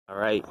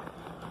Alright,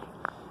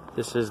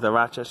 this is the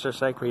Rochester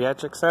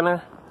Psychiatric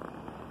Center.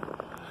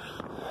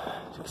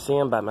 As you can see,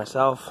 I'm by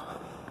myself.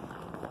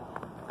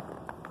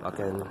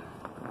 Fucking...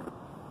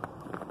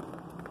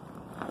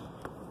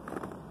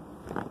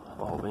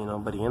 Won't be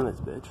nobody in this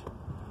bitch.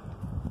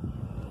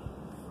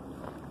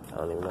 I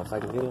don't even know if I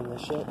can get in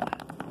this shit.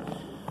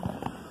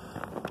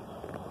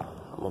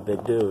 I'm a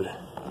big dude.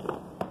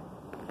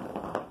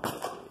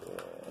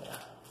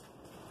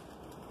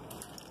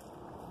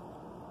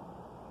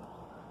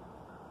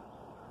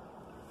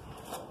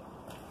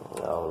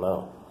 I don't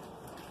know.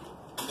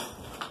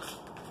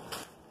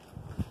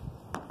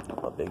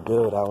 I'm a big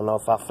dude. I don't know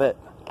if I fit.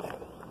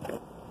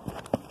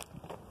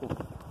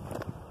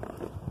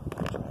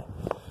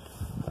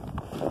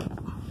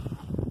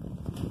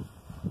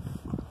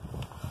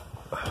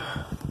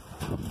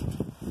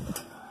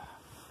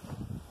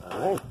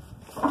 Alright.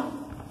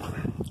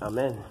 I'm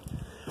in.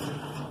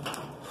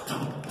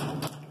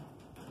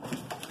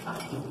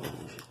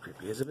 She's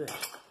creepy as a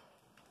bitch.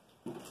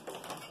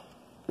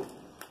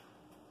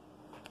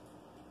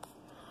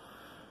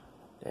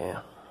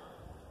 Damn.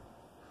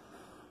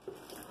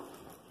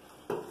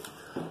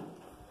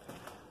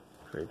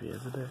 Creepy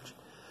as a bitch.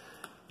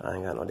 I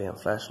ain't got no damn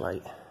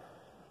flashlight.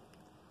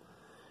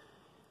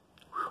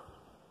 Whew.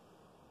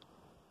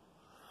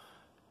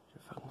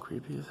 You're fucking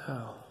creepy as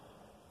hell.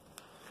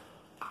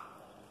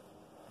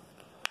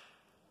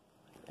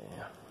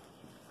 Damn.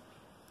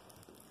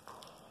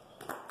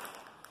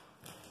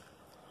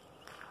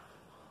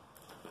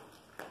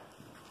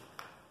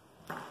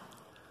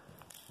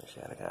 Wish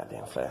I had a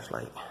goddamn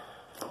flashlight.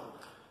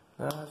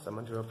 Nah,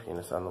 someone drew a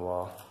penis on the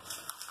wall.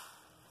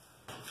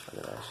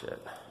 Look at that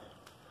shit.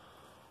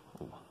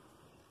 Ooh.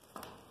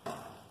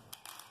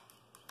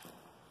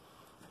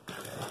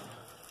 Okay.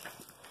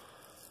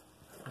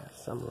 Got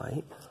some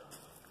light.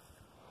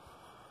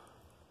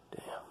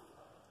 Damn.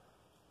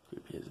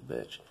 Creepy as a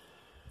bitch.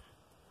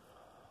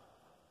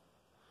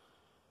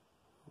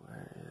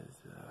 Where is,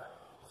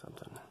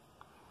 something?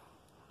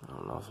 I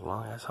don't know, it's a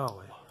long ass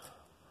hallway.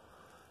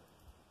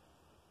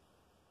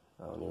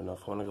 I don't even know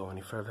if I want to go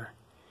any further.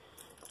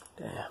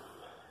 Damn.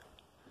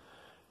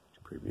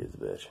 Creepy as a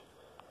bitch.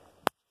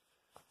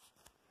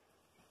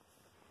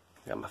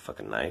 Got my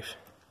fucking knife.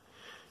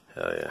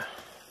 Hell yeah.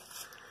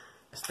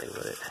 Stay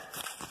with it.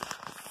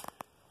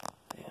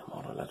 Damn,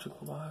 all the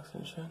electrical box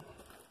and shit.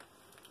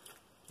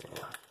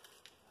 Yeah.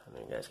 I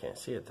know you guys can't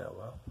see it that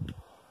well.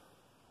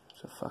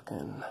 It's a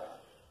fucking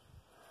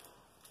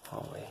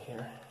hallway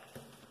here.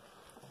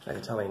 I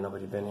can tell ain't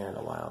nobody been here in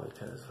a while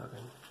because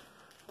fucking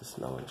the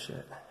snow and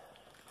shit.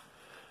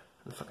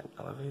 And fucking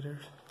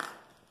elevators.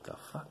 The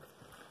fuck?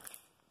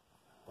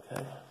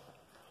 Okay.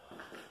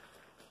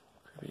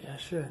 Creepy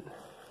ass shit.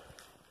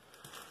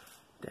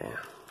 Damn.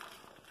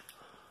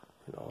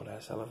 You know, old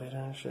ass elevator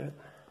and shit.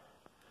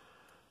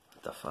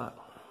 What the fuck?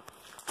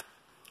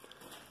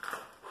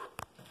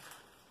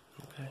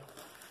 Okay.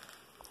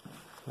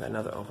 We got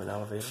another open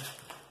elevator.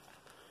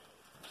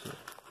 Shit,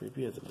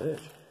 creepy as a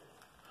bitch.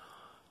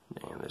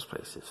 Damn, this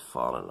place is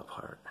falling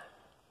apart.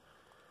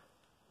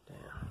 Damn.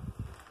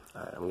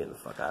 Alright, I'm getting the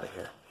fuck out of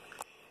here.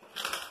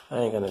 I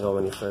ain't gonna go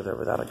any further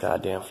without a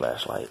goddamn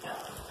flashlight.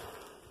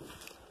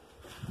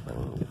 I'm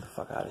gonna get the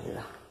fuck out of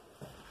here.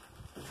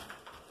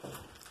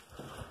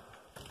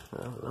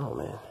 I don't know,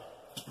 man.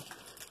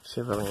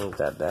 Shit really ain't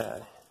that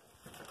bad.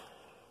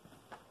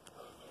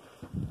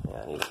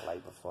 Yeah, I need a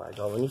light before I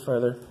go any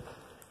further.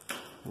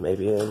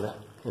 Maybe an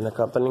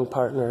accompanying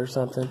partner or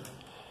something.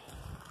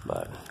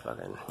 But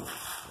fucking,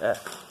 yeah.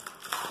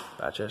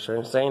 Rochester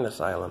Insane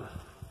Asylum.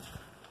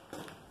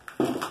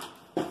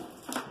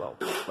 Well,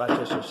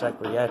 Rochester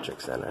Psychiatric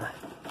Center.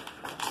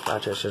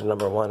 Rochester's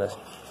 #1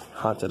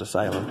 haunted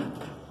asylum.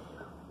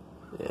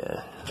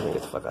 Yeah, let me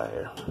get the fuck out of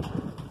here.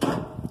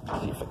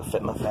 See if I can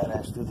fit my fat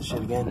ass through the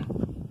shit again.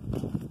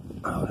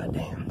 Oh,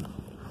 goddamn.